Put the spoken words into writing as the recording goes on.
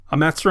I'm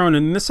Matt Cerrone,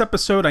 and in this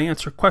episode, I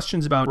answer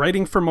questions about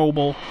writing for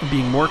mobile and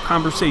being more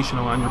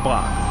conversational on your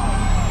blog.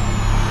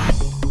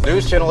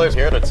 News Channel is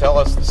here to tell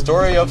us the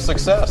story of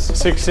success.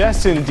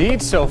 Success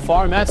indeed so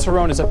far. Matt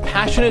Cerrone is a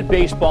passionate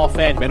baseball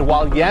fan. And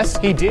while, yes,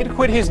 he did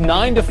quit his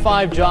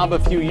 9-to-5 job a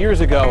few years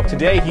ago,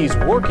 today he's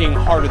working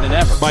harder than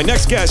ever. My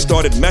next guest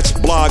started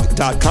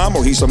MetsBlog.com,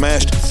 where he's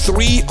amassed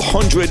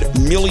 300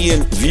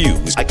 million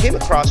views. I came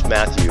across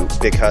Matthew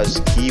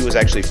because he was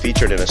actually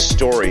featured in a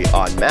story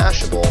on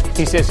Mashable.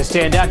 He says to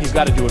stand out, you've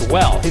got to do it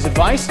well. His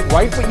advice,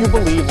 write what you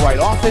believe, write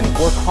often,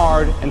 work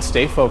hard, and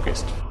stay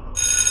focused.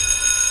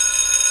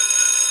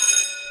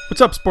 What's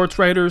up, sports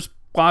writers,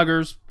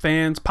 bloggers,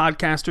 fans,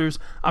 podcasters?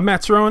 I'm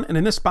Matt Cerrone, and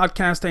in this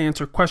podcast, I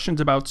answer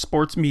questions about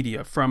sports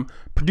media, from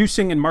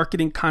producing and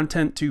marketing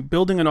content to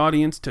building an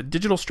audience to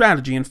digital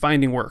strategy and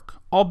finding work,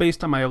 all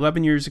based on my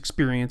 11 years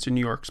experience in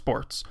New York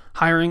sports,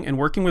 hiring and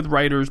working with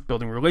writers,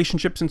 building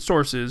relationships and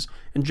sources,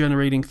 and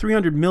generating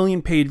 300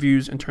 million page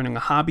views and turning a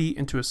hobby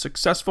into a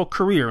successful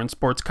career in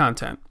sports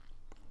content.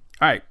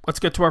 All right, let's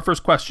get to our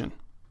first question.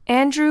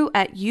 Andrew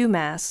at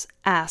UMass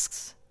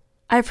asks,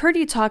 I've heard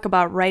you talk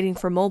about writing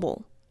for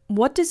mobile.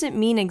 What does it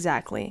mean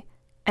exactly?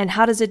 And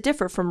how does it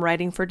differ from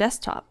writing for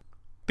desktop?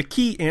 The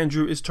key,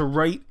 Andrew, is to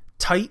write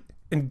tight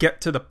and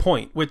get to the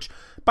point, which,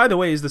 by the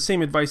way, is the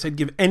same advice I'd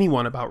give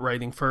anyone about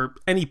writing for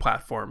any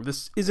platform.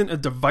 This isn't a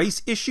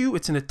device issue,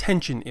 it's an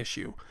attention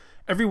issue.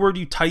 Every word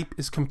you type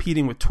is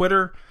competing with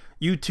Twitter,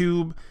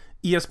 YouTube,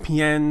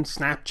 ESPN,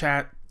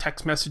 Snapchat,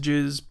 text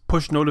messages,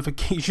 push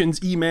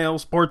notifications, email,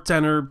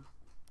 SportsCenter,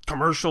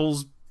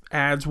 commercials,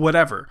 ads,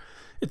 whatever.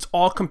 It's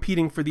all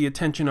competing for the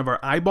attention of our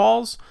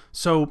eyeballs,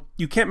 so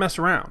you can't mess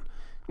around.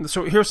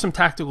 So here's some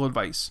tactical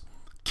advice.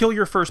 Kill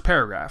your first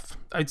paragraph.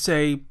 I'd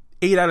say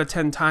 8 out of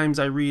 10 times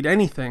I read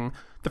anything,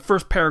 the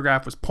first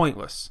paragraph was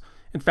pointless.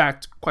 In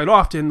fact, quite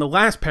often, the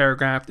last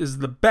paragraph is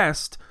the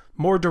best,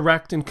 more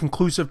direct and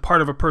conclusive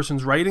part of a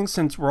person's writing,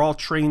 since we're all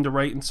trained to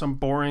write in some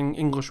boring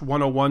English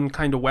 101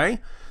 kind of way.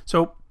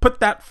 So put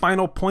that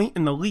final point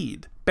in the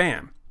lead.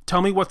 Bam.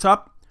 Tell me what's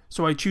up.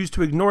 So I choose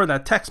to ignore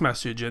that text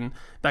message and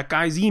that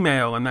guy's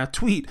email and that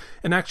tweet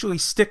and actually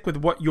stick with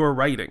what you're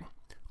writing.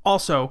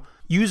 Also,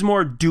 use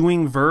more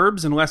doing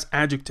verbs and less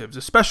adjectives,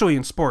 especially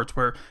in sports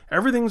where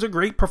everything's a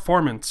great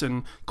performance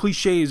and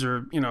cliches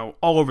are,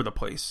 all over the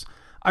place.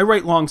 I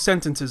write long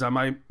sentences on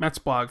my Mets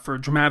blog for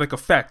a dramatic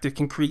effect. It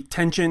can create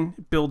tension,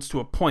 it builds to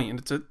a point,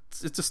 and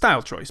it's a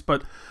style choice,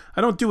 but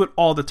I don't do it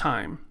all the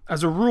time.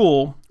 As a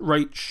rule,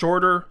 write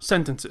shorter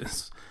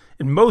sentences.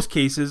 In most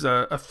cases,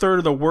 a third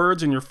of the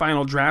words in your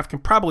final draft can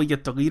probably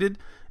get deleted,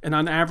 and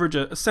on average,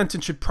 a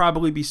sentence should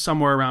probably be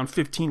somewhere around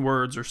 15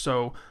 words or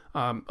so.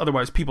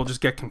 Otherwise, people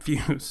just get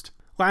confused.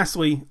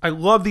 Lastly, I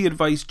love the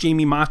advice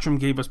Jamie Mottram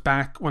gave us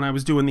back when I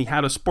was doing the How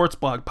to Sports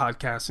Blog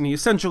podcast, and he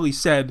essentially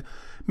said,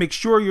 make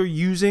sure you're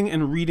using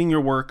and reading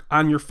your work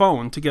on your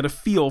phone to get a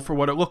feel for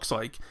what it looks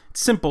like.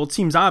 It's simple, it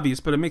seems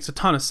obvious, but it makes a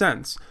ton of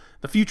sense.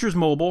 The future's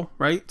mobile,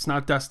 right? It's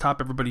not desktop,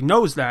 everybody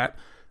knows that.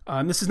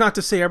 And this is not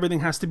to say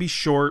everything has to be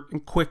short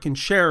and quick and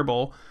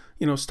shareable,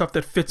 stuff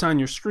that fits on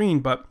your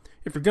screen, but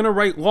if you're going to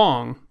write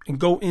long and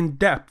go in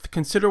depth,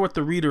 consider what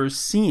the reader is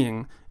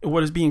seeing and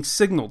what is being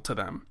signaled to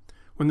them.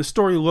 When the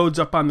story loads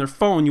up on their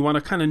phone, you want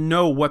to kind of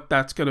know what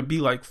that's going to be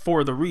like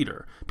for the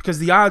reader, because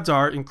the odds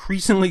are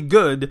increasingly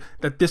good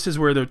that this is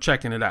where they're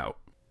checking it out.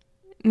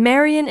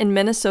 Marion in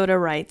Minnesota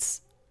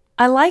writes,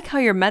 I like how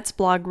your Mets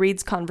blog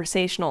reads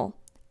conversational.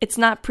 It's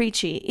not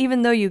preachy,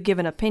 even though you give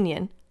an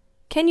opinion.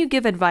 Can you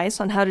give advice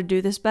on how to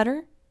do this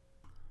better?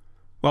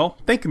 Well,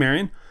 thank you,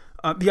 Marion.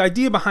 The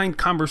idea behind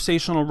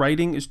conversational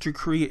writing is to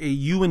create a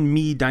you and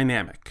me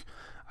dynamic.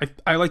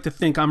 I like to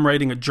think I'm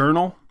writing a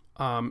journal.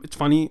 It's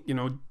funny,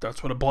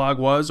 that's what a blog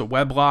was, a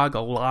weblog, a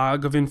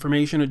log of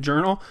information, a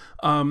journal.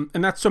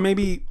 And that's so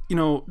maybe,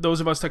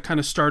 those of us that kind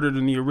of started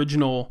in the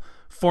original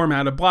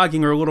format of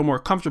blogging are a little more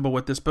comfortable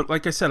with this. But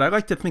like I said, I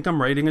like to think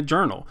I'm writing a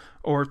journal,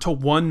 or to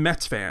one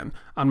Mets fan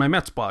on my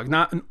Mets blog,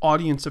 not an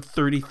audience of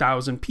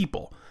 30,000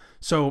 people.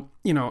 So,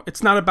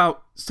 it's not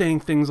about saying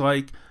things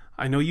like,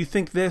 I know you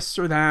think this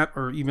or that,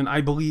 or even I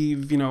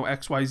believe,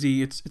 X, Y,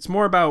 Z. It's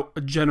more about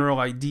a general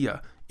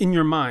idea in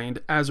your mind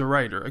as a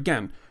writer.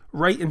 Again,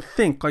 write and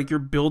think like you're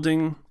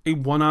building a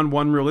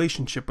one-on-one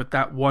relationship with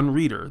that one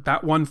reader,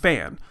 that one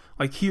fan,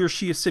 like he or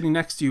she is sitting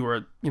next to you or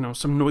at,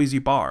 some noisy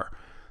bar.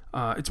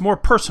 It's more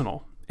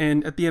personal.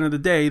 And at the end of the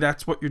day,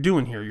 that's what you're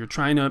doing here. You're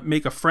trying to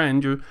make a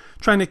friend. You're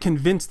trying to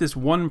convince this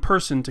one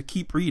person to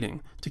keep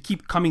reading, to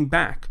keep coming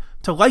back,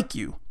 to like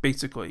you,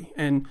 basically.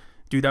 And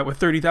do that with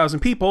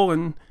 30,000 people,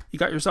 and you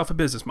got yourself a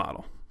business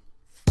model.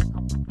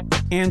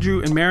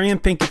 Andrew and Marion,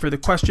 thank you for the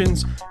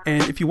questions.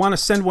 And if you want to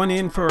send one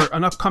in for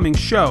an upcoming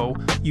show,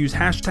 use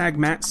hashtag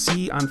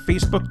MattC on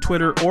Facebook,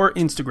 Twitter, or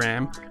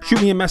Instagram.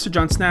 Shoot me a message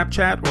on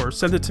Snapchat or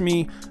send it to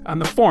me on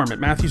the form at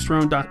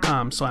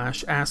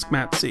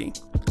MatthewCerrone.com/AskMattC.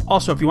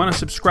 Also, if you want to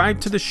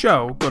subscribe to the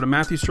show, go to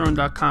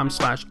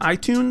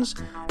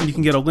MatthewStrone.com/iTunes, and you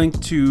can get a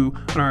link to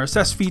an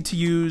RSS feed to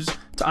use,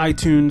 to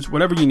iTunes,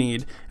 whatever you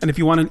need. And if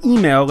you want an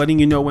email letting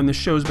you know when the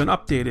show's been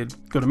updated,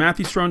 go to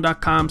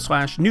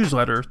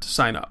MatthewStrone.com/newsletter to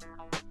sign up.